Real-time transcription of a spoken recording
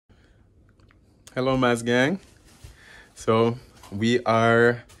Hello, Maz gang. So we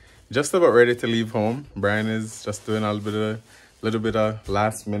are just about ready to leave home. Brian is just doing a little bit of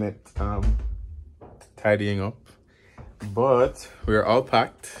last minute tidying up, but we're all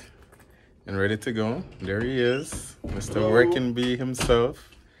packed and ready to go. There he is, Mr. Hello. Working Bee himself.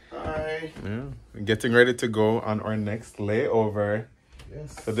 Hi. Yeah, getting ready to go on our next layover.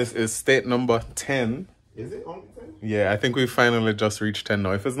 Yes. So this is state number 10. Is it only 10? Yeah, I think we finally just reached 10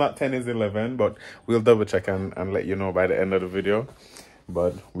 now. If it's not 10, it's 11, but we'll double check and let you know by the end of the video.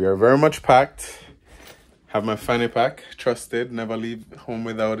 But we are very much packed. Have my fanny pack, trusted, never leave home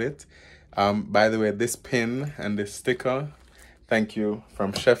without it. By the way, this pin and this sticker, thank you,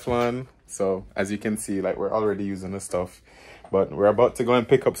 from Cheflon. So as you can see, like, we're already using the stuff, but we're about to go and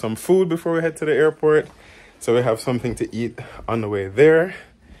pick up some food before we head to the airport. So we have something to eat on the way there.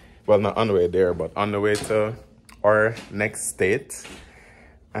 Well, not on the way there, but on the way to our next state.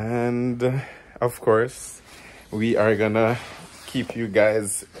 And of course, we are gonna keep you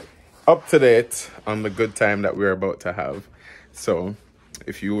guys up to date on the good time that we're about to have. So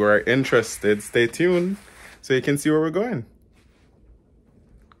if you are interested, stay tuned so you can see where we're going.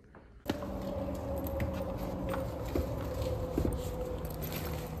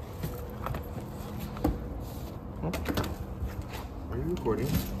 Are you recording?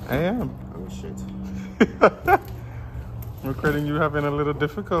 I am. Oh, shit. Recording you having a little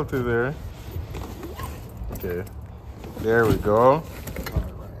difficulty there. Okay. There we go. All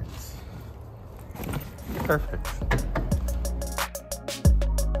right. Perfect.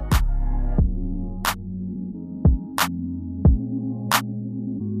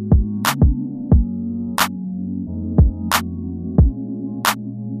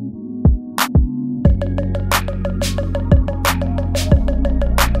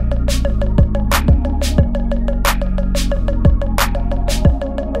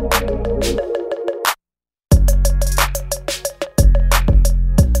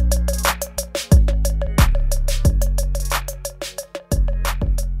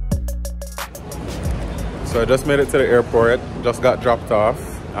 So I just made it to the airport, just got dropped off.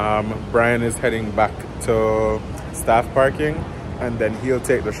 Brian is heading back to staff parking and then he'll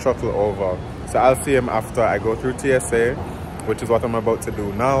take the shuttle over. So I'll see him after I go through TSA, which is what I'm about to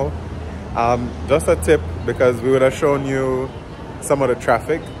do now. Just a tip, because we would have shown you some of the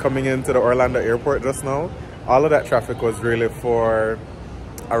traffic coming into the Orlando airport just now. All of that traffic was really for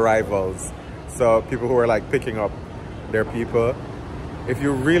arrivals. So people who are like picking up their people. If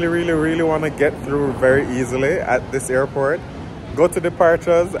you really want to get through very easily at this airport, go to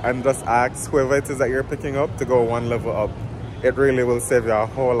departures and just ask whoever it is that you're picking up to go one level up. It really will save you a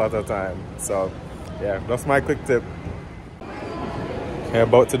whole lot of time. So yeah, that's my quick tip. Okay,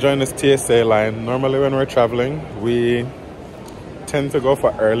 about to join this TSA line. Normally when we're traveling, we tend to go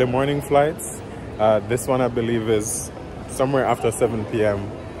for early morning flights. This one I believe is somewhere after 7 p.m.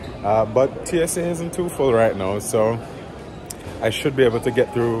 But TSA isn't too full right now, so I should be able to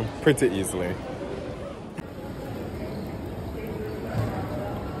get through pretty easily.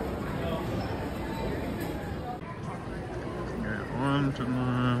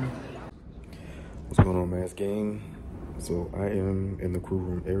 What's going on, Mass Gang? So I am in the crew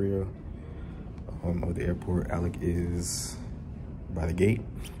room area of the airport. Alec is by the gate.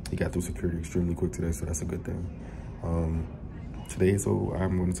 He got through security extremely quick today, so that's a good thing. Today, so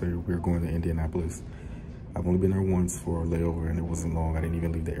I'm going to tell you we're going to Indianapolis. I've only been there once for a layover and it wasn't long. I didn't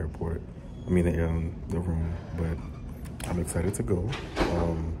even leave the airport. I mean the room, but I'm excited to go.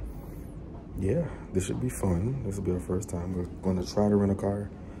 Yeah, this should be fun. This will be our first time. We're going to try to rent a car,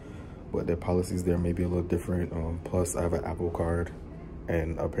 but their policies there may be a little different. Plus I have an Apple card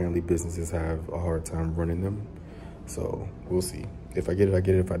and apparently businesses have a hard time running them. So we'll see. If I get it, I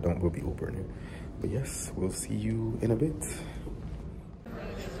get it. If I don't, we'll be Ubering it. But yes, we'll see you in a bit.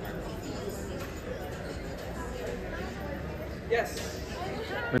 Yes.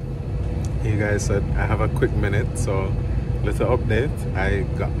 Hey guys, so I have a quick minute, so little update. I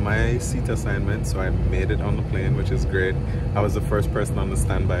got my seat assignment, so I made it on the plane, which is great. I was the first person on the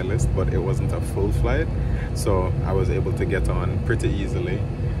standby list, but it wasn't a full flight, so I was able to get on pretty easily.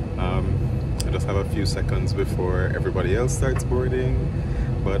 I just have a few seconds before everybody else starts boarding,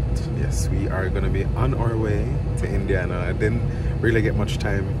 but yes, we are going to be on our way to Indiana. I didn't really get much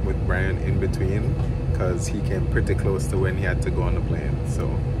time with Brian in between because he came pretty close to when he had to go on the plane. So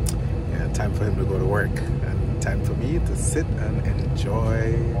yeah, time for him to go to work and time for me to sit and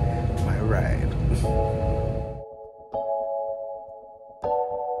enjoy my ride.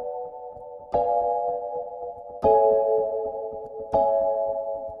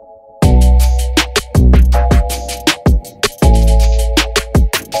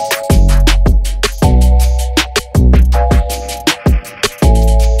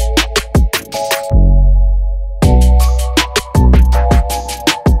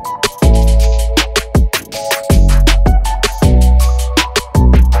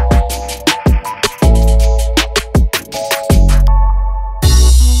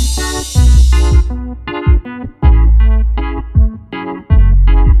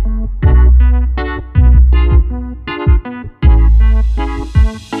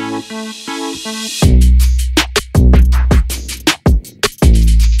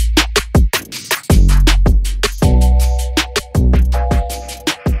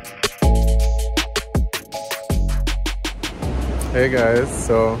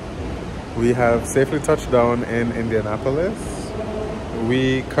 So we have safely touched down in Indianapolis.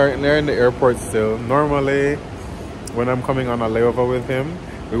 We currently are in the airport still. Normally, when I'm coming on a layover with him,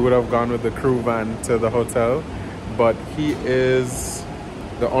 we would have gone with the crew van to the hotel, but he is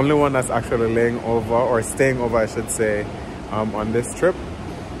the only one that's actually laying over, or staying over I should say, on this trip.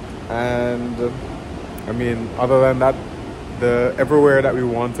 And I mean, other than that, everywhere that we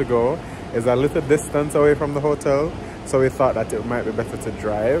want to go is a little distance away from the hotel, so we thought that it might be better to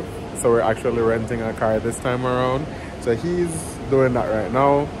drive. So we're actually renting a car this time around. So he's doing that right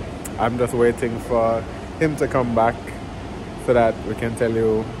now. I'm just waiting for him to come back so that we can tell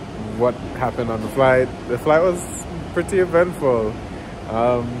you what happened on the flight. The flight was pretty eventful.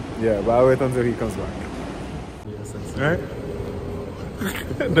 Yeah, but I'll wait until he comes back. Right?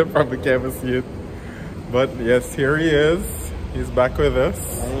 They probably can't even see it. But yes, here he is. He's back with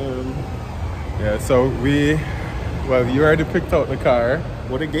us. Yeah, so well, you already picked out the car.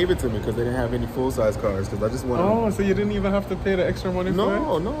 Well, they gave it to me because they didn't have any full-size cars. Because I just wanted. Oh, so you didn't even have to pay the extra money for it?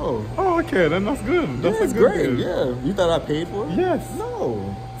 No. Oh, okay, then that's good. That's it's good great. deal. Yeah, you thought I paid for it? Yes.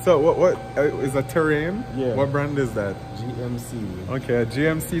 No. So what is a Terrain? Yeah. What brand is that? GMC. Okay, a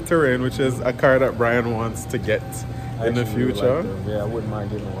GMC Terrain, which is a car that Brian wants to get in the future. Really I wouldn't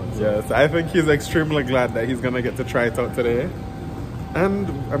mind getting one. So. Yes, I think he's extremely glad that he's gonna get to try it out today. And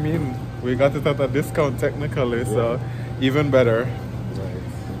I mean, we got it at a discount technically, so even better. Right.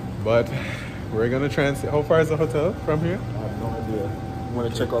 But we're gonna try and see. How far is the hotel from here? I have no idea. I'm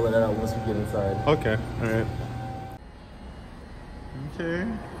gonna check all of that out once we get inside. Okay, all right. Okay,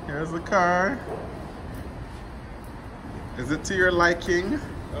 here's the car. Is it to your liking?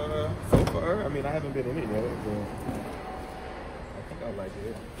 So far, I mean, I haven't been in it yet, but I think I like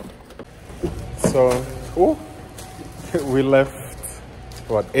it. So, we left,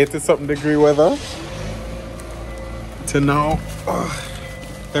 what, 80-something degree weather to now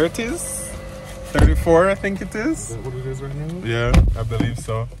 30s? 34, I think it is. Is that what it is right now? Yeah, I believe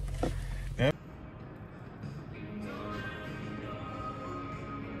so. Yeah.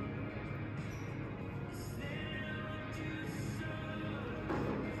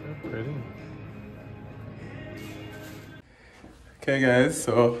 So pretty. Okay guys,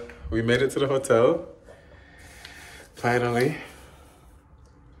 so we made it to the hotel. Finally.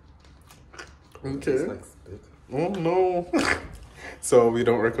 Okay. Oh no. So we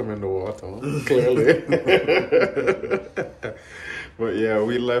don't recommend the water, clearly. But yeah,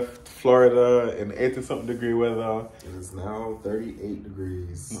 we left Florida in 80-something degree weather. It is now 38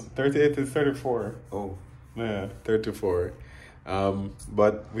 degrees. No, 38 is 34. Oh. Yeah, 34.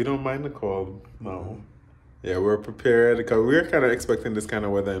 But we don't mind the cold, no. Yeah, we're prepared because we're kind of expecting this kind of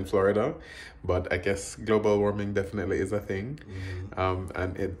weather in Florida, but I guess global warming definitely is a thing.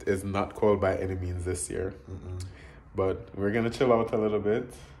 And it is not cold by any means this year. But we're gonna chill out a little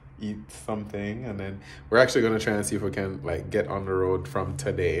bit, eat something, and then we're actually gonna try and see if we can like get on the road from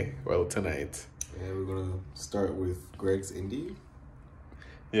today, well tonight. Yeah, we're gonna start with Greg's Indy.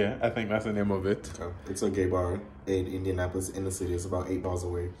 Yeah, I think that's the name of it. Okay. It's a gay bar in Indianapolis in the city. It's about 8 miles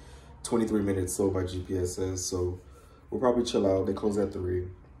away. 23 minutes, so my GPS says. So we'll probably chill out. They close at 3.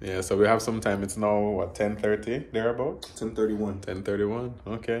 Yeah, so we have some time. It's now, what, 10:30, thereabout? 10:31. 10:31,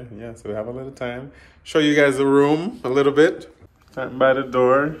 okay. Yeah, so we have a little time. Show you guys the room a little bit. Starting by the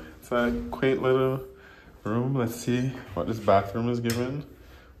door. It's a quaint little room. Let's see what this bathroom is given.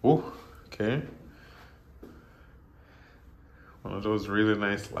 Oh, okay. One of those really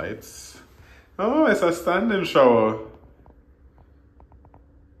nice lights. Oh, it's a standing shower.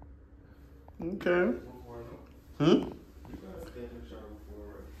 Okay.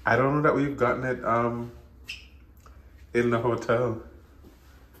 I don't know that we've gotten it in the hotel.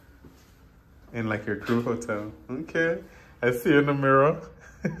 In like your crew hotel. Okay. I see you in the mirror.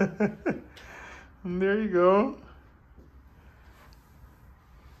 And there you go.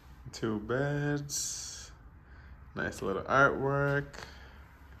 2 beds. Nice little artwork.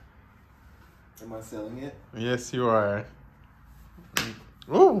 Am I selling it? Yes, you are.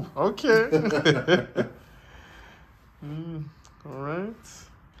 Oh, okay. All right.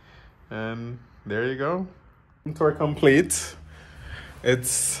 And there you go. Tour complete.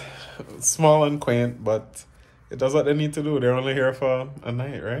 It's small and quaint, but it does what they need to do. They're only here for a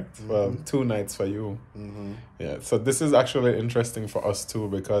night, right? Well, 2 nights for you. Yeah, so this is actually interesting for us too,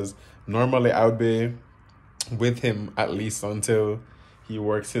 because normally I would be with him at least until he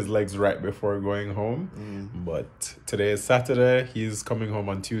works his legs right before going home. But today is Saturday. He's coming home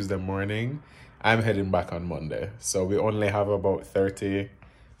on Tuesday morning. I'm heading back on Monday. So we only have about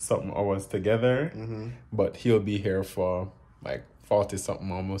 30-something hours together. But he'll be here for like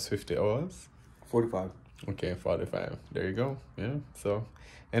 40-something, almost 50 hours. 45. Okay, 45. There you go. Yeah. So,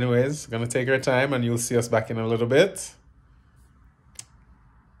 anyways, gonna take our time, and you'll see us back in a little bit.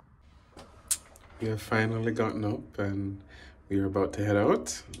 We have finally gotten up, and we are about to head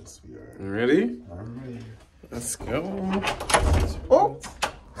out. Yes, we are. You ready? I'm ready. Let's go. Oh!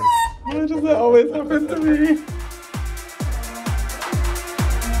 Why does that always happen to me?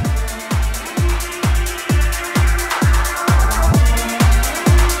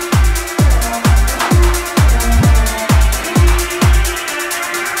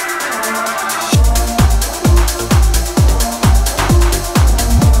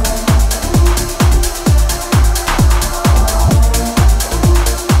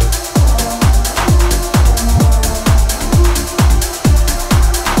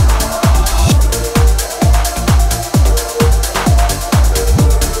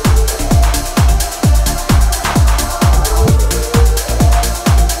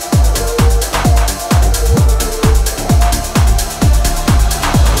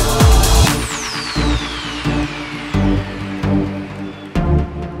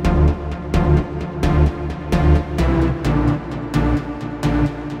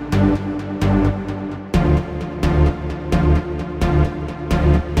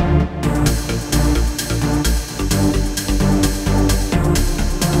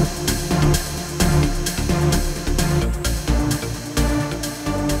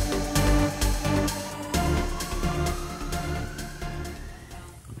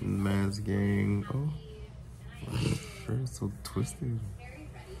 Gang. Oh, sure, it's so twisted.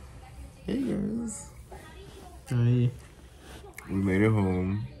 Hey guys. Hi. We made it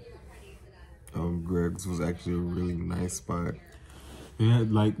home. Greg's was actually a really nice spot. Yeah,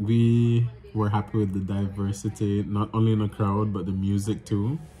 like we were happy with the diversity, not only in the crowd, but the music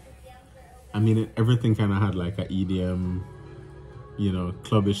too. I mean, everything kind of had like a EDM, you know,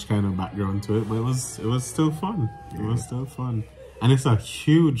 clubbish kind of background to it, but it was still fun. Yeah. It was still fun. And it's a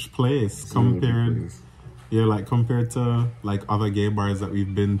huge place compared to like other gay bars that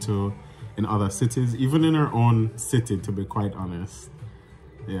we've been to in other cities, even in our own city, to be quite honest.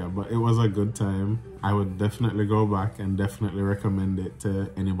 Yeah, but it was a good time. I would definitely go back and definitely recommend it to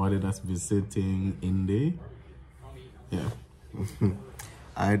anybody that's visiting Indy. Yeah.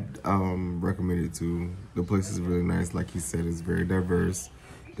 I'd recommend it too. The place is really nice. Like he said, it's very diverse.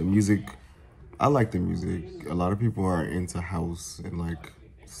 The music, I like the music. A lot of people are into house and like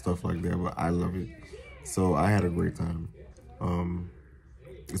stuff like that, but I love it. So I had a great time.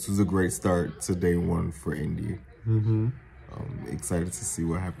 This was a great start to day one for Indy. Excited to see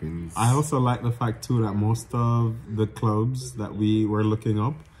what happens. I also like the fact too that most of the clubs that we were looking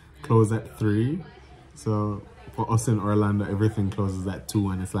up close at 3. So for us in Orlando, everything closes at 2,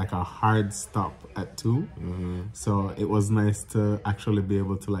 and it's like a hard stop at 2. So it was nice to actually be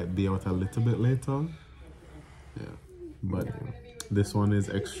able to like be out a little bit later. Yeah, but this one is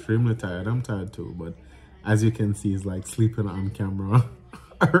extremely tired. I'm tired too, but as you can see, it's like sleeping on camera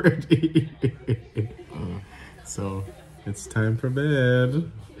already. So it's time for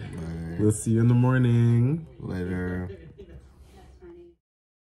bed. Bye. We'll see you in the morning. Later.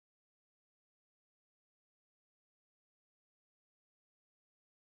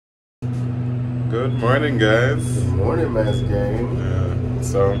 Good morning, guys. Good morning, Mass Gang. Yeah,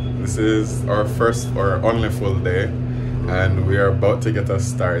 so this is our first or only full day, and we are about to get a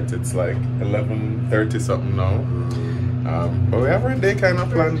start. It's like 11:30 something now. But we have our day kind of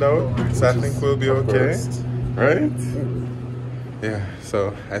planned out, so I think we'll be okay. Right? Yeah,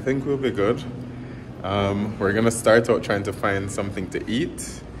 so I think we'll be good. We're gonna start out trying to find something to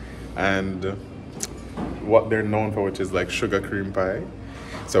eat and what they're known for, which is like sugar cream pie.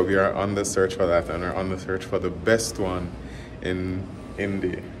 So we are on the search for that, and we're on the search for the best one in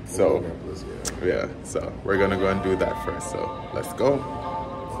Indy. So yeah, so we're gonna go and do that first. So let's go.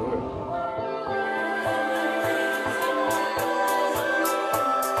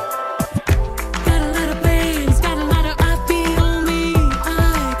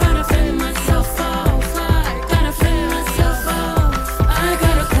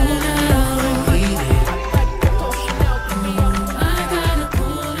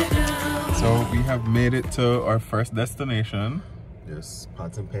 Made it to our first destination. Yes,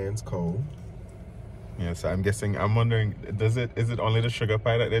 Pots and Pans Cold. Yes, I'm guessing. I'm wondering, is it only the sugar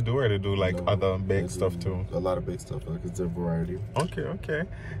pie that they do, or they do like other baked stuff too? A lot of baked stuff, like it's a variety. Okay.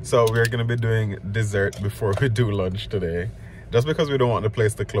 So we're gonna be doing dessert before we do lunch today, just because we don't want the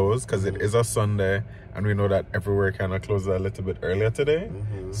place to close, because it is a Sunday, and we know that everywhere kind of closes a little bit earlier today.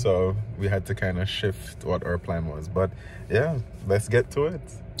 So we had to kind of shift what our plan was. But yeah, let's get to it.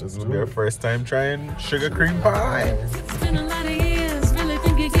 This will be our first time trying sugar cream pie. It's been a lot of years, really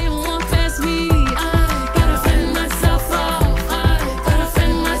think you can't walk past me.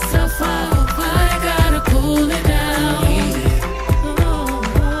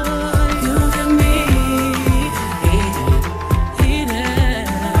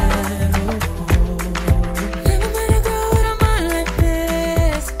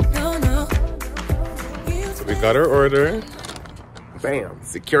 got our order. Bam.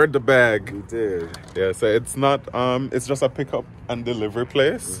 Secured the bag. We did. Yeah, so it's not it's just a pickup and delivery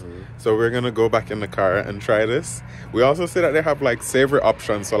place. So we're gonna go back in the car and try this. We also see that they have like savory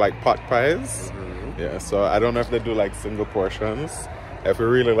options, so like pot pies. Yeah, so I don't know if they do like single portions. If we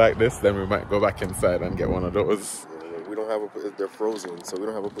really like this, then we might go back inside and get one of those. Yeah, we don't have they're frozen, so we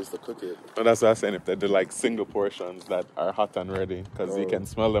don't have a place to cook it. And that's what I'm saying, if they do like single portions that are hot and ready, because you can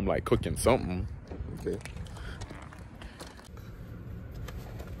smell them like cooking something. Okay.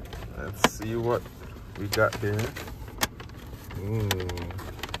 Let's see what we got here.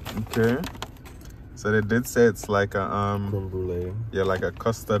 Okay. So they did say it's like a creme brulee. Yeah, like a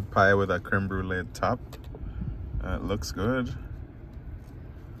custard pie with a creme brulee top. It looks good.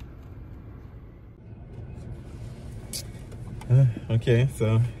 Okay,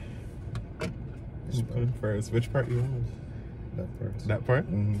 so which part first? Which part you want? That first. That part?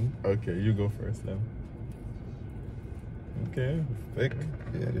 Okay, you go first then. Okay, thick.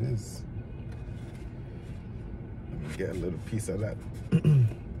 Yeah, it is. Let me get a little piece of that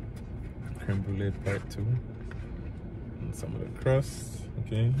creme brulee part too. And some of the crust.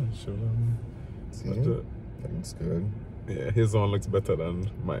 Okay, show them. See, that looks good. Yeah, his one looks better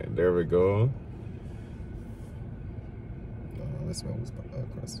than mine. There we go. That smells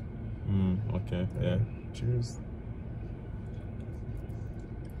crust. Okay, yeah. Cheers.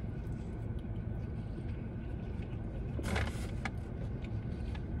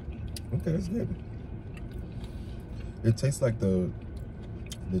 Okay, that's good. It tastes like the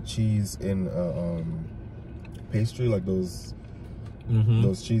cheese in pastry, like those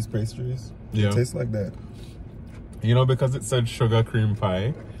cheese pastries. Yeah, it tastes like that. You know, because it said sugar cream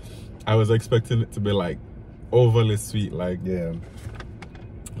pie, I was expecting it to be like overly sweet, like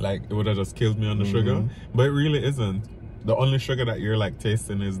like it would have just killed me on the sugar, but it really isn't. The only sugar that you're like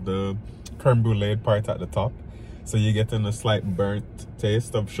tasting is the creme brulee part at the top. So you're getting a slight burnt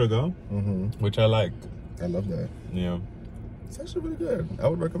taste of sugar, which I like. I love that. Yeah. It's actually really good. I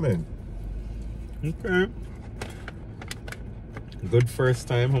would recommend. Okay. Good first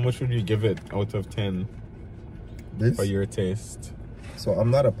time. How much would you give it out of 10 for your taste? So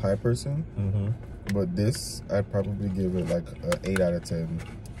I'm not a pie person, but this, I'd probably give it like an 8 out of 10.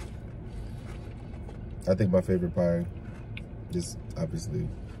 I think my favorite pie is obviously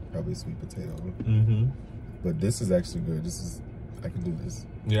probably sweet potato. But this is actually good. I can do this.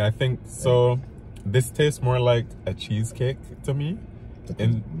 Yeah, I think so. This tastes more like a cheesecake to me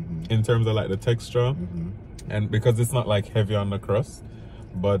in terms of like the texture, and because it's not like heavy on the crust.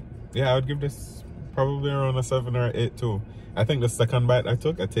 But yeah, I would give this probably around a 7 or 8 too. I think the second bite I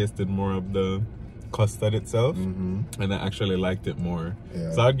took, I tasted more of the custard itself, and I actually liked it more.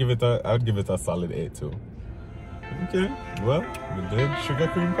 Yeah. So I'd give it a solid 8 too. Okay, well, we did sugar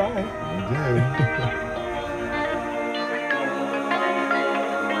cream pie. We did.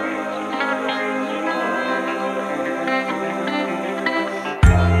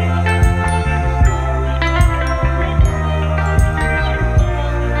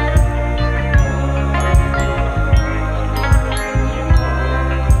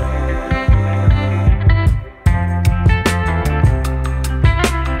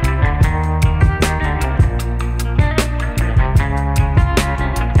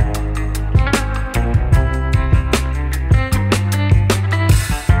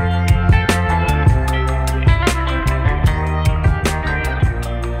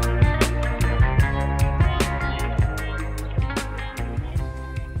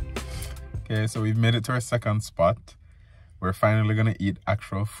 Okay, so we've made it to our second spot. We're finally gonna eat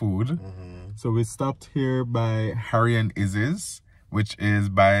actual food. So we stopped here by Harry and Izzy's, which is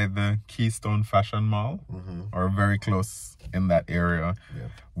by the Keystone Fashion Mall, or very close in that area. Yeah.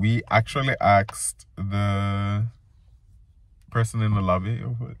 We actually asked the person in the lobby,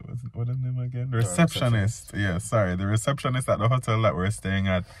 what is his name again? The receptionist. Yeah, sorry, the receptionist at the hotel that we're staying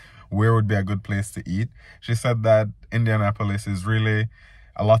at, where would be a good place to eat. She said that Indianapolis is really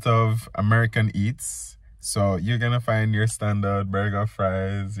a lot of American eats. So you're gonna find your standard burger,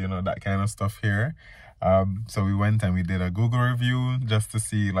 fries, you know, that kind of stuff here. So we went and we did a Google review just to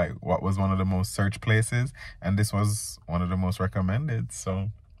see like what was one of the most searched places, and this was one of the most recommended.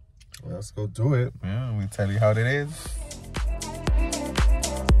 So well, let's go do it. Yeah, we'll tell you how it is.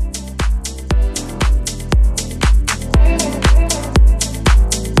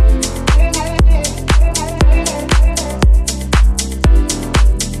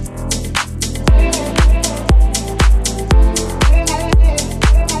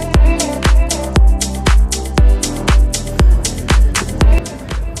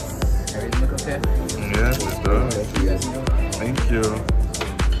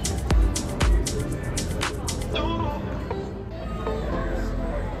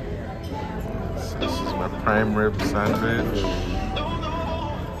 prime rib sandwich.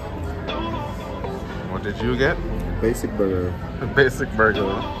 What did you get? Basic burger. Basic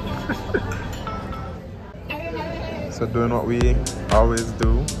burger. So doing what we always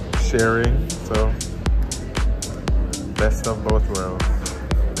do, sharing. So best of both worlds.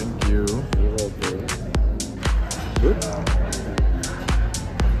 Thank you. You're welcome. Good.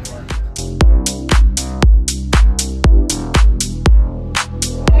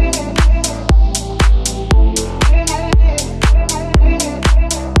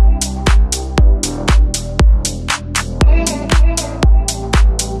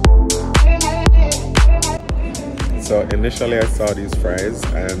 So initially I saw these fries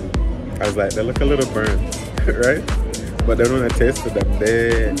and I was like, they look a little burnt, right? But then when I tasted them,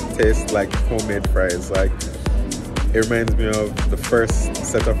 they taste like homemade fries. Like, it reminds me of the first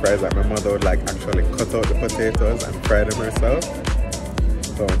set of fries that my mother would like actually cut out the potatoes and fry them herself.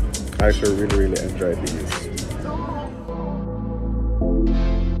 So I actually really enjoyed these.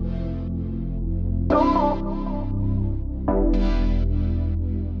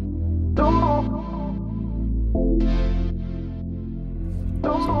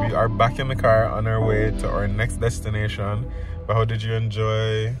 We are back in the car on our way to our next destination. But how did you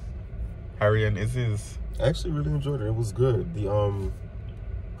enjoy Harry and Izzy's? I actually really enjoyed it. It was good. The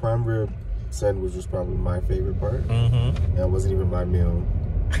prime rib sandwich was probably my favorite part. And it wasn't even my meal.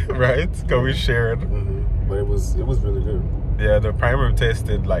 Right? Because we shared. But it was really good. Yeah, the prime rib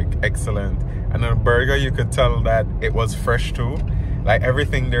tasted like excellent. And the burger, you could tell that it was fresh too. Like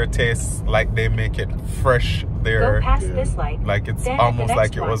everything there tastes like they make it fresh there. Go past this light. Like it's then almost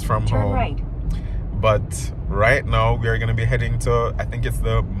like it was from turn home. Right. But right now we are going to be heading to, I think it's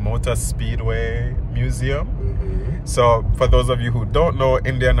the Motor Speedway Museum. So for those of you who don't know,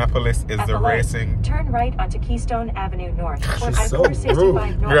 Indianapolis is the racing. Turn right onto Keystone Avenue North or She's so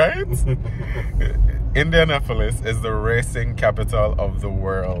 65 North. Right? Indianapolis is the racing capital of the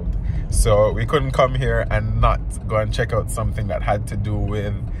world. So we couldn't come here and not go and check out something that had to do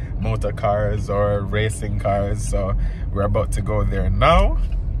with motor cars or racing cars. So we're about to go there now.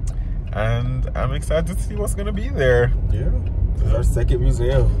 And I'm excited to see what's going to be there. Yeah. It's our second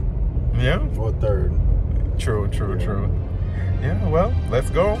museum. Yeah? Or third. True. Yeah, well, let's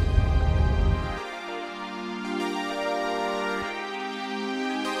go.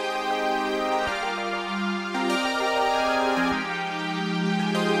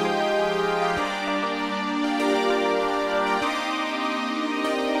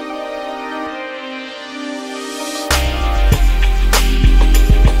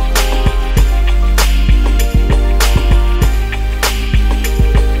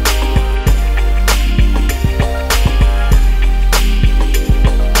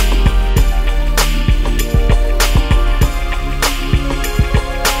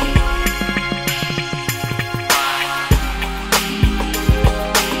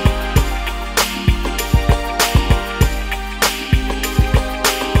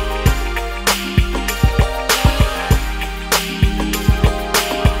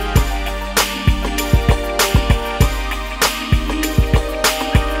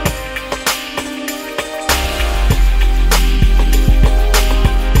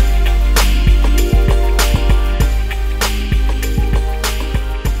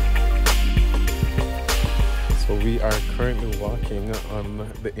 On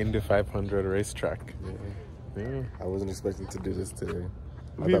the Indy 500 racetrack. Yeah. I wasn't expecting to do this today.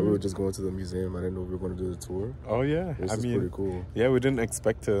 I thought we were just going to the museum. I didn't know we were going to do the tour. Oh yeah, This is pretty cool. Yeah, we didn't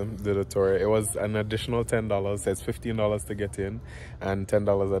expect to do the tour. It was an additional $10. So it's $15 to get in, and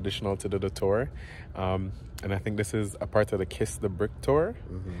 $10 additional to do the tour. And I think this is a part of the Kiss the Brick tour.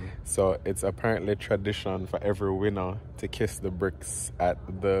 So it's apparently tradition for every winner to kiss the bricks at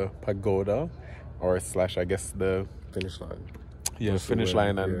the pagoda, or slash I guess the Finish line. Yeah, finish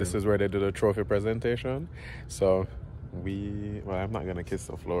line, and this is where they do the trophy presentation. So well, I'm not gonna kiss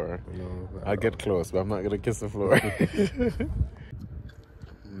the floor. No, I'll get close, but I'm not gonna kiss the floor.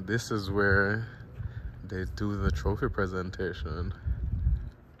 This is where they do the trophy presentation.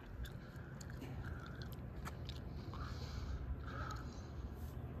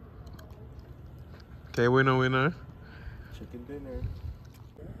 Okay, winner. Chicken dinner.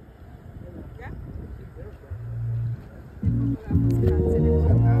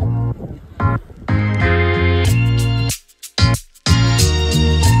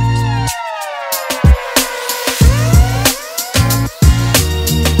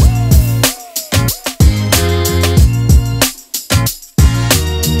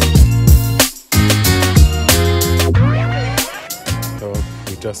 So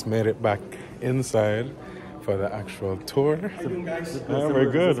we just made it back inside. for the actual tour. We're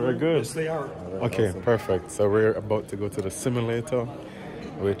good. Yes, they are. Okay, awesome. Perfect. So we're about to go to the simulator,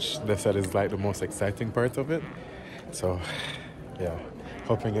 which they said is like the most exciting part of it. So, yeah,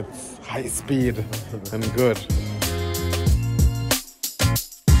 hoping it's high speed and good.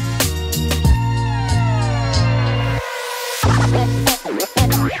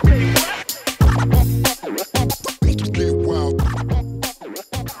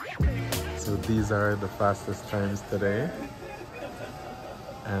 So these are the fastest times today.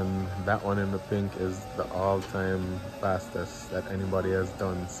 And that one in the pink is the all-time fastest that anybody has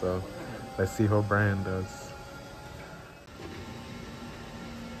done. So let's see how Brian does.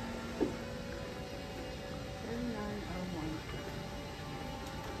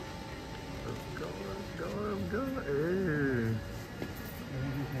 Let's go. Hey.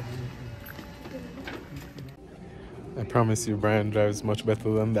 I promise you, Brian drives much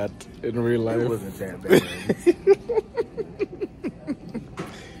better than that in real life. It wasn't that bad.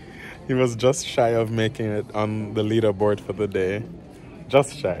 He was just shy of making it on the leaderboard for the day.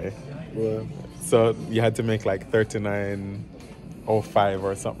 Just shy. Yeah. So you had to make like 39.05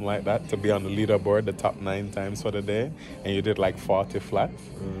 or something like that to be on the leaderboard, the top 9 times for the day. And you did like 40 flat.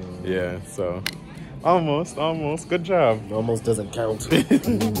 Yeah, so almost. Good job. Almost doesn't count. So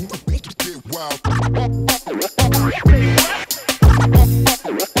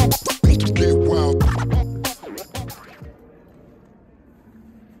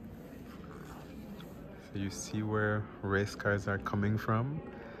you see where race cars are coming from?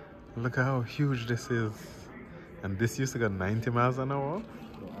 Look at how huge this is. And this used to go 90 miles an hour? I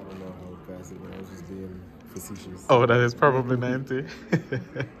don't know how fast it went. I was just being facetious. Oh, that is probably 90.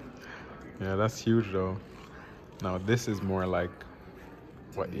 Yeah, that's huge though. Now this is more like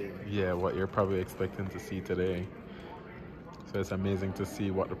what you're probably expecting to see today. So it's amazing to see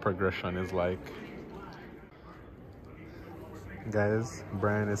what the progression is like. Guys,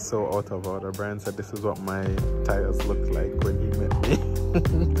 Brian is so out of order. Brian said this is what my tires looked like when he met me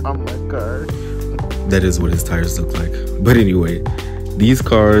on my car. That is what his tires look like. But anyway, these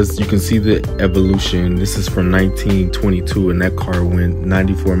cars, you can see the evolution. This is from 1922 and that car went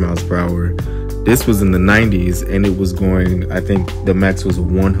 94 miles per hour. This was in the 90s and it was going, I think the max was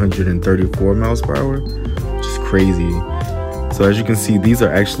 134 miles per hour, which is crazy. So as you can see, these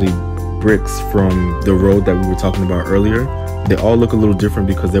are actually bricks from the road that we were talking about earlier. They all look a little different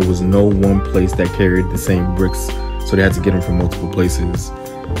because there was no one place that carried the same bricks, so they had to get them from multiple places.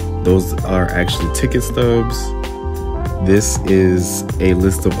 Those are actually ticket stubs. This is a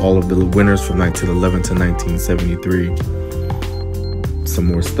list of all of the winners from 1911 to 1973. Some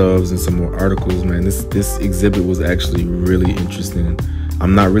more stubs and some more articles, man. This exhibit was actually really interesting.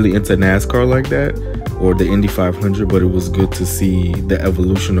 I'm not really into NASCAR like that or the Indy 500, but it was good to see the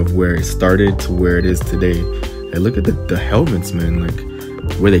evolution of where it started to where it is today. Hey, look at the helmets, man, like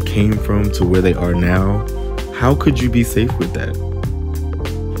where they came from to where they are now. How could you be safe with that?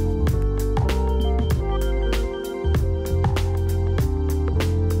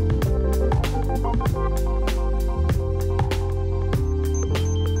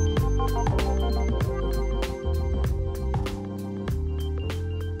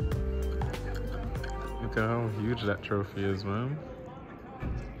 Look at how huge that trophy is, man.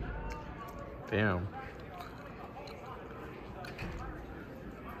 Damn.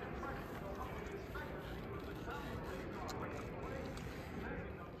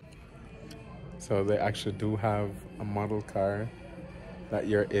 So they actually do have a model car that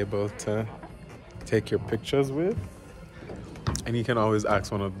you're able to take your pictures with. And you can always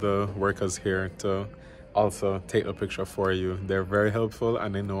ask one of the workers here to also take a picture for you. They're very helpful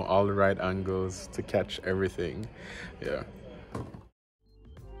and they know all the right angles to catch everything. Yeah.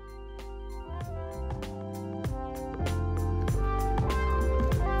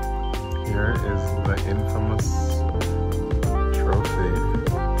 Here is the infamous trophy.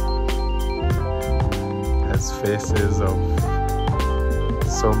 Has faces of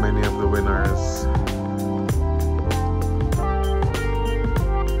so many of the winners.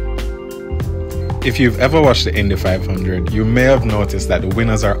 If you've ever watched the Indy 500, you may have noticed that the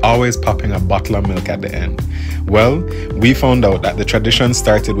winners are always popping a bottle of milk at the end. Well, we found out that the tradition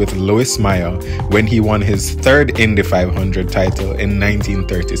started with Louis Meyer when he won his 3rd Indy 500 title in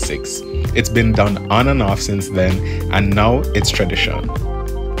 1936. It's been done on and off since then, and now it's tradition.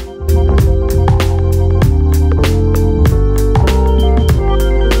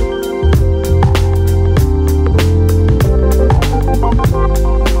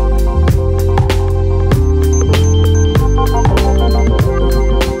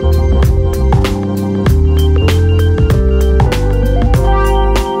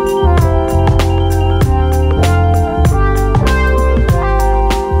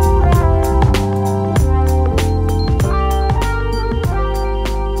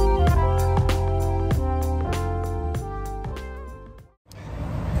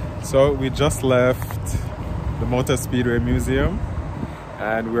 So we just left the Motor Speedway Museum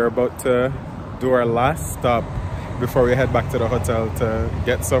and we're about to do our last stop before we head back to the hotel to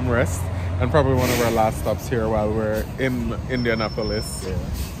get some rest, and probably one of our last stops here while we're in Indianapolis.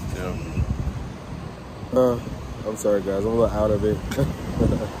 I'm sorry guys, I'm a little out of it.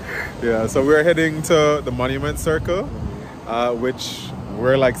 Yeah, so we're heading to the Monument Circle, which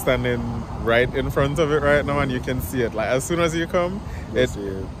we're like standing right in front of it right now, and you can see it. Like as soon as you come, it's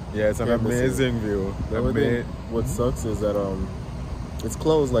an amazing view. What sucks is that it's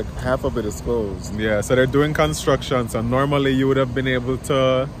closed, like half of it is closed. Yeah, so they're doing construction, so normally you would have been able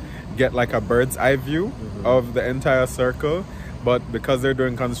to get like a bird's eye view of the entire circle, but because they're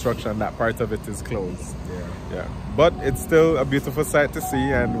doing construction, that part of it is closed. Yeah, but it's still a beautiful sight to see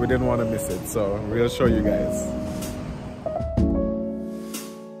and we didn't want to miss it, so we'll show you guys.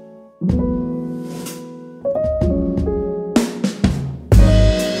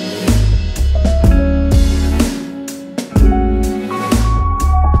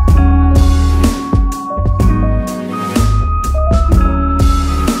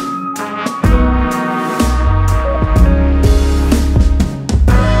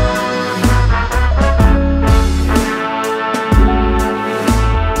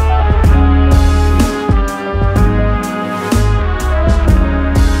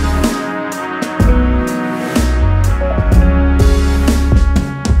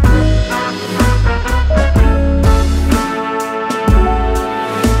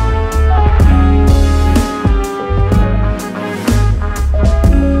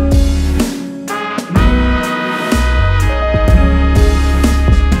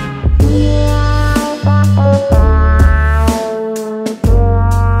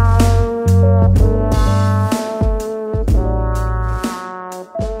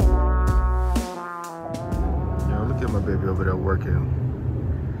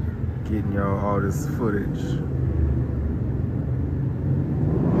 Getting y'all all this footage.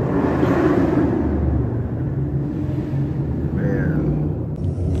 Man.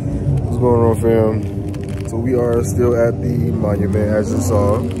 What's going on, fam? So we are still at the monument, as you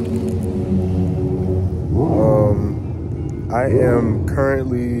saw. I am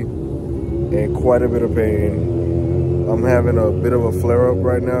currently in quite a bit of pain. I'm having a bit of a flare-up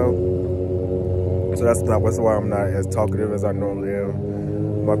right now. So that's why I'm not as talkative as I normally am.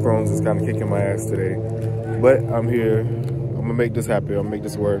 My Crohn's is kind of kicking my ass today, but I'm here. I'm gonna make this happen. I'm gonna make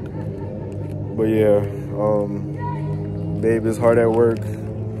this work. But yeah, Babe is hard at work.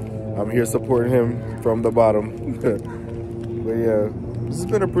 I'm here supporting him from the bottom. But yeah, this has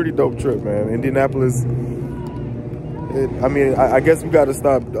been a pretty dope trip, man. Indianapolis. I guess we got to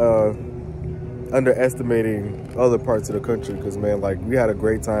stop underestimating other parts of the country, because man, like we had a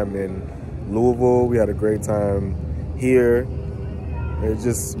great time in Louisville. We had a great time here. It's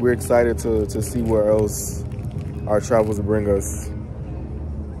just, we're excited to see where else our travels will bring us.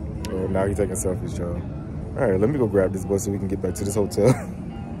 And now he's taking selfies, y'all. All right, let me go grab this bus so we can get back to this hotel.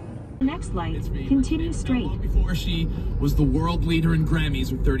 Next light, continue straight. Before she was the world leader in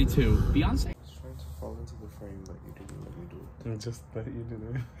Grammys with 32. Beyonce. Trying to fall into the frame like you didn't let me do it. Just that you did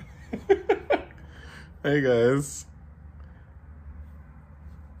it. Hey guys.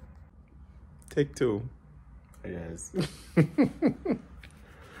 Take two. Hey guys.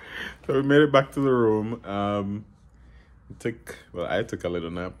 So we made it back to the room. I took a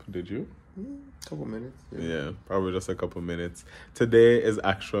little nap. Did you? Couple minutes. Yeah, probably just a couple minutes. Today is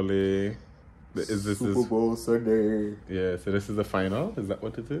actually Super Bowl Sunday. Yeah, so this is the final. Is that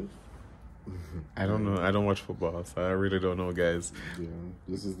what it is? I don't know. I don't watch football, so I really don't know, guys. Yeah,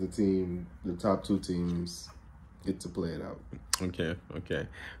 this is the team. The top two teams get to play it out. Okay.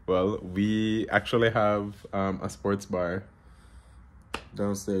 Well, we actually have a sports bar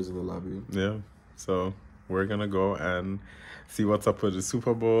downstairs in the lobby. Yeah, so we're gonna go and see what's up with the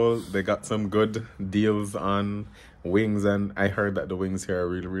Super Bowl. They got some good deals on wings, and I heard that the wings here are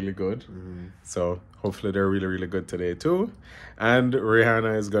really, really good. So hopefully they're really, really good today too. And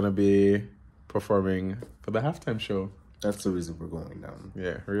Rihanna is gonna be performing for the halftime show. That's the reason we're going down.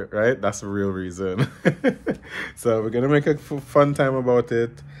 Yeah, right? That's the real reason. So we're gonna make a fun time about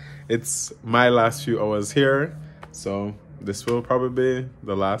it. It's my last few hours here, so this will probably be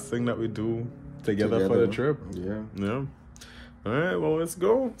the last thing that we do together. For the trip. Yeah. All right, well, let's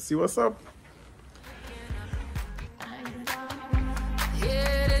go see what's up.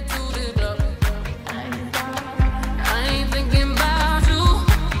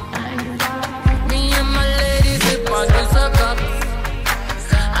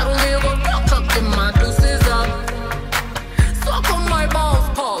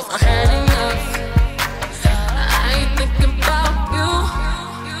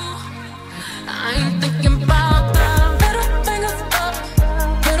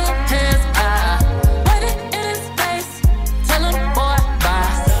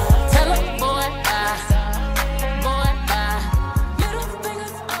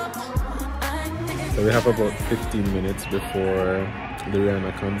 So we have about 15 minutes before the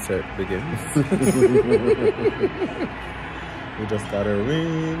Rihanna concert begins. We just got our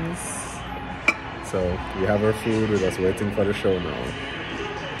wings. So we have our food, we're just waiting for the show now.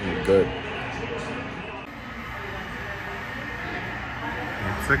 We're good.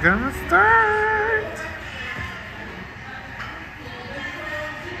 It's gonna start!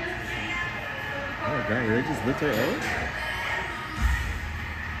 Oh god, they just lit their egg?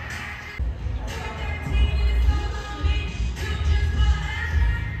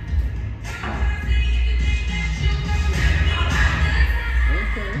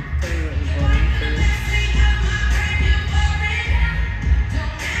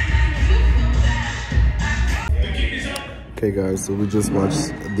 Okay guys, so we just watched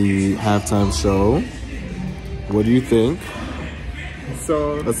the halftime show. What do you think?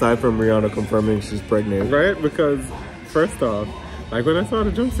 So, Aside from Rihanna confirming she's pregnant. right? Because first off, like when I saw the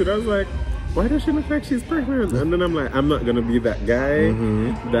jumpsuit, I was like, why does she look like she's pregnant? And then I'm like, I'm not gonna be that guy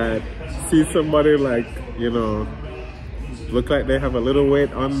that sees somebody like, you know, look like they have a little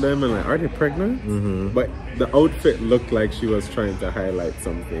weight on them and like, are they pregnant? But the outfit looked like she was trying to highlight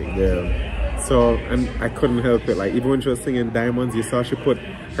something. Yeah. So, and I couldn't help it. Like, even when she was singing Diamonds, you saw she put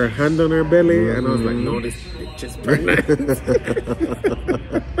her hand on her belly, and I was like, no, this bitch is pregnant.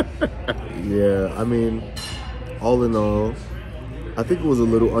 Yeah, I mean, all in all, I think it was a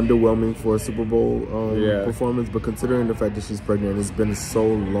little underwhelming for a Super Bowl performance, but considering the fact that she's pregnant, it's been so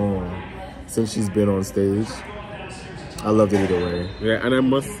long since she's been on stage. I loved it either way. Yeah, and I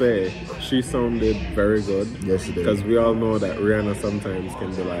must say, she sounded very good. Yes, she did. Because we all know that Rihanna sometimes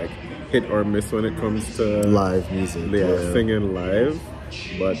can be like hit or miss when it comes to live music. Yeah, singing live.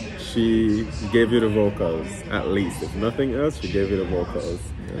 But she gave you the vocals, at least. If nothing else, she gave you the vocals.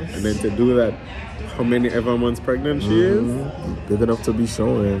 Yes. And then to do that, how many ever months pregnant she is? Big enough to be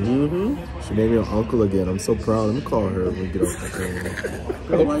showing. She named me an uncle again. I'm so proud. Let me call her when we get off the phone.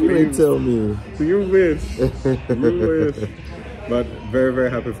 Girl, why you ain't tell me? You wish. You wish. But very, very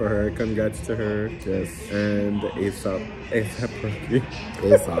happy for her. Congrats to her. Yes. And ASAP. ASAP Rocky.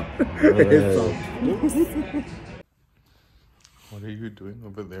 ASAP. ASAP. What are you doing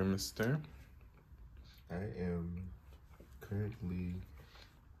over there, mister? I am currently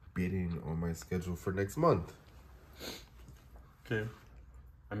bidding on my schedule for next month. Okay.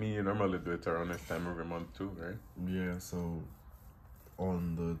 I mean, you normally do it around this time every month too, right? Yeah, so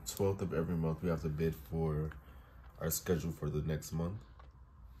on the 12th of every month, we have to bid for our schedule for the next month.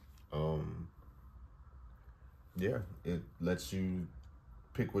 Yeah, it lets you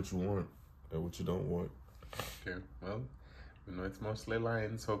pick what you want and what you don't want. Okay, well, we know it's mostly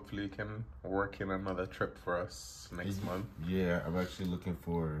lines. Hopefully you can work in another trip for us next month. Yeah, I'm actually looking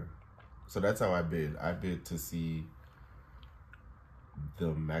for, so that's how I bid. I bid to see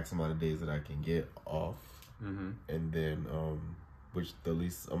the max amount of days that I can get off, and then which the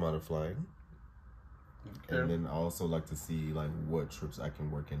least amount of flying. Okay. And then I also like to see like what trips I can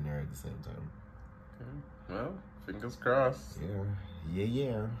work in there at the same time. Okay. Well, fingers crossed.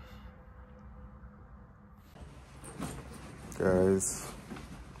 Yeah. Guys,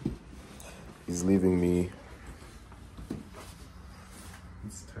 he's leaving me.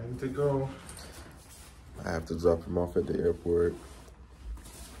 It's time to go. I have to drop him off at the airport.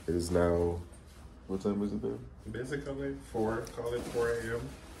 It is now, what time is it there? Basically 4, call it 4 a.m.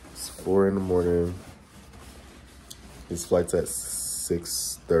 It's 4 in the morning. His flight's at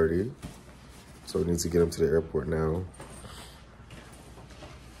 6:30. So we need to get him to the airport now.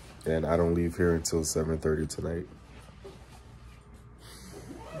 And I don't leave here until 7:30 tonight.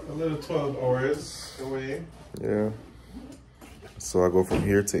 A little 12 hours away. Yeah. So I go from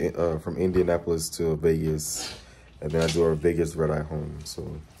here to from Indianapolis to Vegas, and then I do our Vegas red-eye home.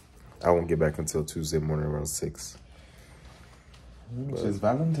 So I won't get back until Tuesday morning around 6. Which is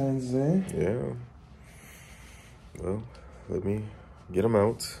Valentine's Day. Yeah. Well, let me get him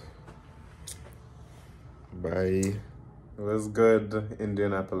out. Bye. It was good,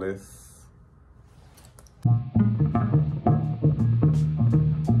 Indianapolis.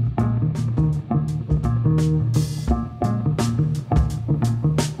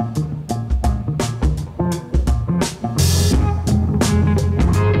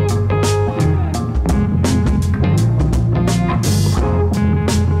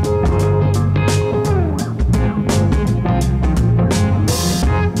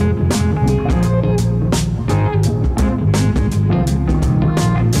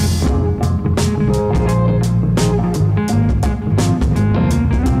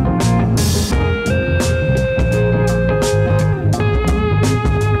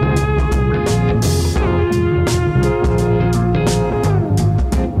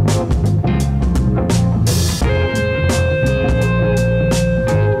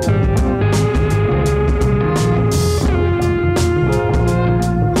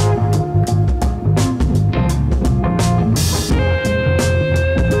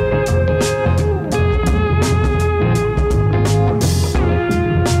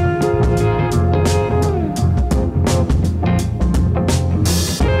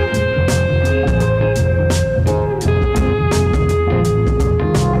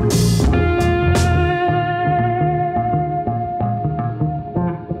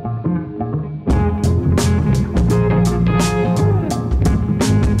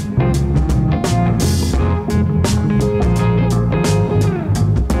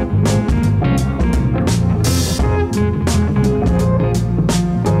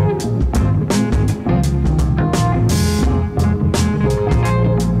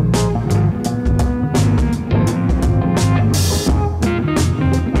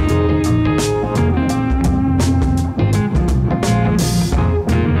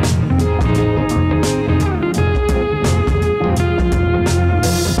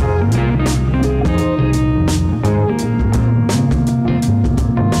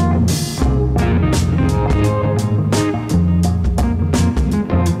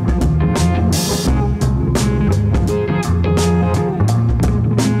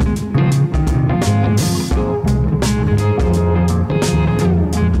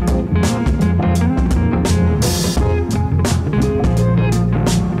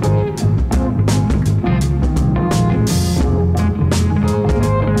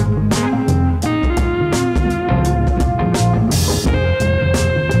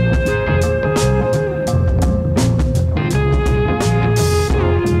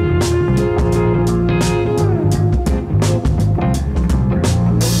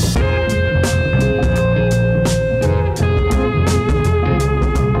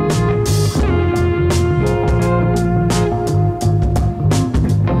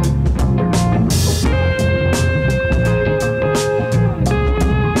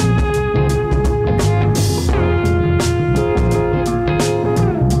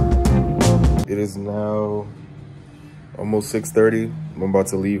 is now almost 6:30. I'm about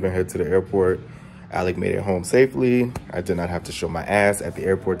to leave and head to the airport. Alec made it home safely. I did not have to show my ass at the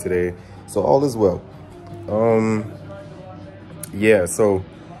airport today, so all is well. Yeah, so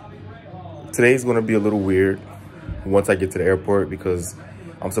today's gonna be a little weird once I get to the airport because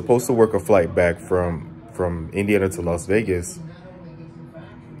I'm supposed to work a flight back from Indiana to Las Vegas.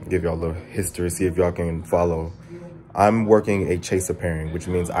 Give y'all a little history, see if y'all can follow. I'm working a chaser pairing, which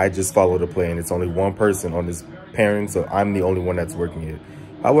means I just follow the plane. It's only one person on this pairing, so I'm the only one that's working it.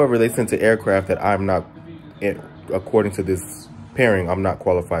 However, they sent an aircraft that I'm not, according to this pairing, I'm not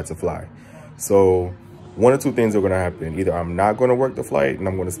qualified to fly. So one or two things are gonna happen. Either I'm not gonna work the flight and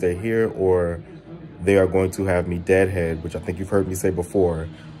I'm gonna stay here, or they are going to have me deadhead, which I think you've heard me say before.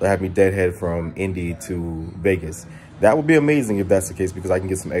 They'll have me deadhead from Indy to Vegas. That would be amazing if that's the case because I can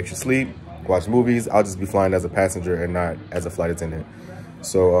get some extra sleep, watch movies. I'll just be flying as a passenger and not as a flight attendant.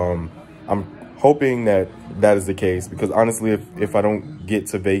 So I'm hoping that that is the case because honestly, if I don't get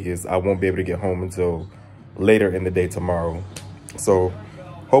to Vegas, I won't be able to get home until later in the day tomorrow. So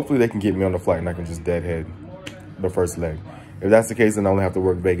hopefully they can get me on the flight and I can just deadhead the first leg. If that's the case, then I only have to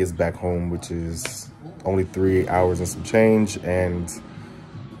work Vegas back home, which is only 3 hours and some change, and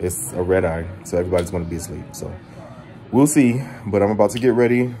it's a red eye, so everybody's gonna be asleep. So we'll see, but I'm about to get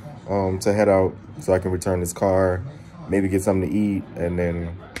ready to head out so I can return this car, maybe get something to eat, and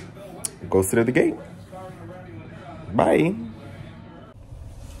then go sit at the gate. Bye.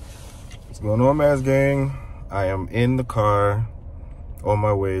 What's going on, Maz Gang? I am in the car on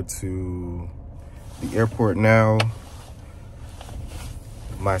my way to the airport now.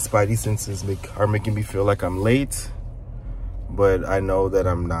 My spidey senses are making me feel like I'm late, but I know that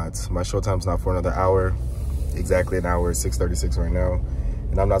I'm not. My show time's not for another hour. Exactly an hour, 6:36 right now.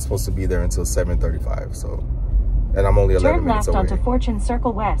 And I'm not supposed to be there until 7:35, so. And I'm only 11 minutes away. Turn left onto Fortune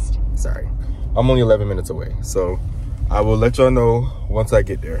Circle West. Sorry. I'm only 11 minutes away, so I will let y'all know once I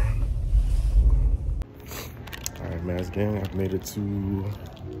get there. All right, Maz Gang, I've made it to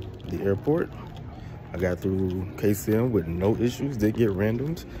the airport. I got through KCM with no issues, did get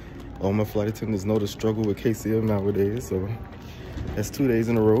randomed. All my flight attendants know the struggle with KCM nowadays, so that's 2 days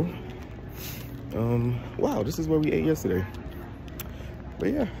in a row. Wow, this is where we ate yesterday.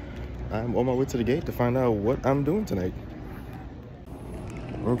 But yeah, I'm on my way to the gate to find out what I'm doing tonight.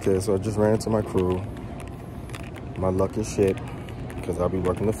 Okay, so I just ran into my crew. My luck is shit because I'll be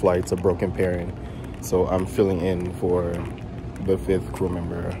working the flights, a broken pairing. So I'm filling in for the 5th crew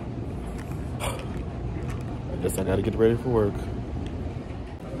member. I guess I gotta get ready for work.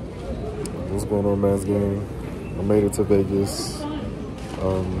 What's going on, Maz Gang? I made it to Vegas.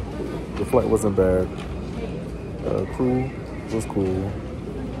 The flight wasn't bad. Crew was cool,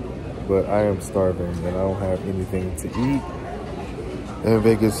 but I am starving and I don't have anything to eat. In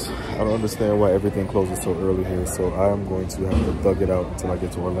Vegas, I don't understand why everything closes so early here, so I'm going to have to thug it out until I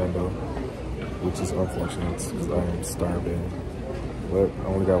get to Orlando, which is unfortunate because I am starving. But I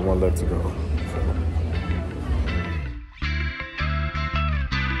only got one leg to go.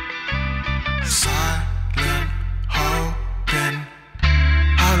 So.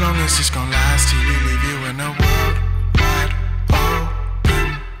 Is this gonna last till we leave you in a world wide open?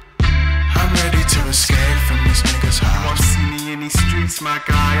 I'm ready to escape from this nigga's house. You won't see me in these streets, my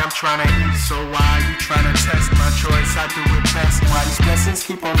guy. I'm trying to eat, so why you trying to test my choice? I do it best. Why these blessings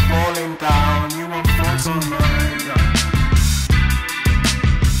keep on falling down? You won't force on mine.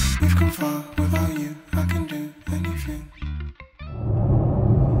 We've come far without you. I can do anything.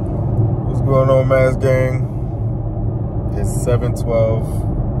 What's going on, Maz Gang? It's 7:12.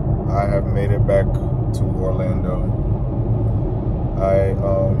 I have made it back to Orlando. I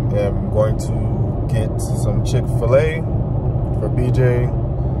am going to get some Chick-fil-A for BJ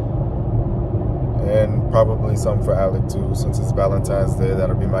and probably some for Alec too, since it's Valentine's Day.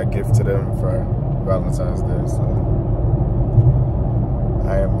 That'll be my gift to them for Valentine's Day. So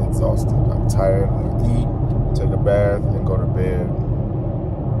I am exhausted. I'm tired. I'm gonna eat, take a bath, and go to bed.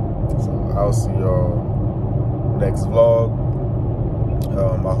 So I'll see y'all next vlog.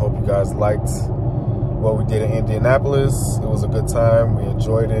 I hope you guys liked what we did in Indianapolis. It was a good time. We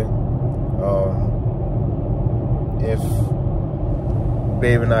enjoyed it. If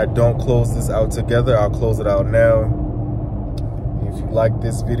Babe and I don't close this out together, I'll close it out now. If you like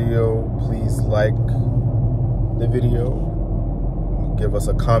this video, please like the video. Give us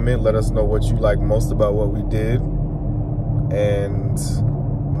a comment. Let us know what you like most about what we did. And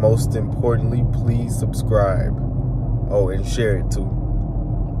most importantly, please subscribe. Oh, and share it too.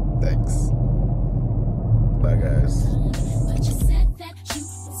 Thanks. Bye, guys. But you said that you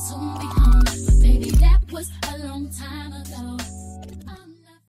would soon be home. Baby, that was a long time ago.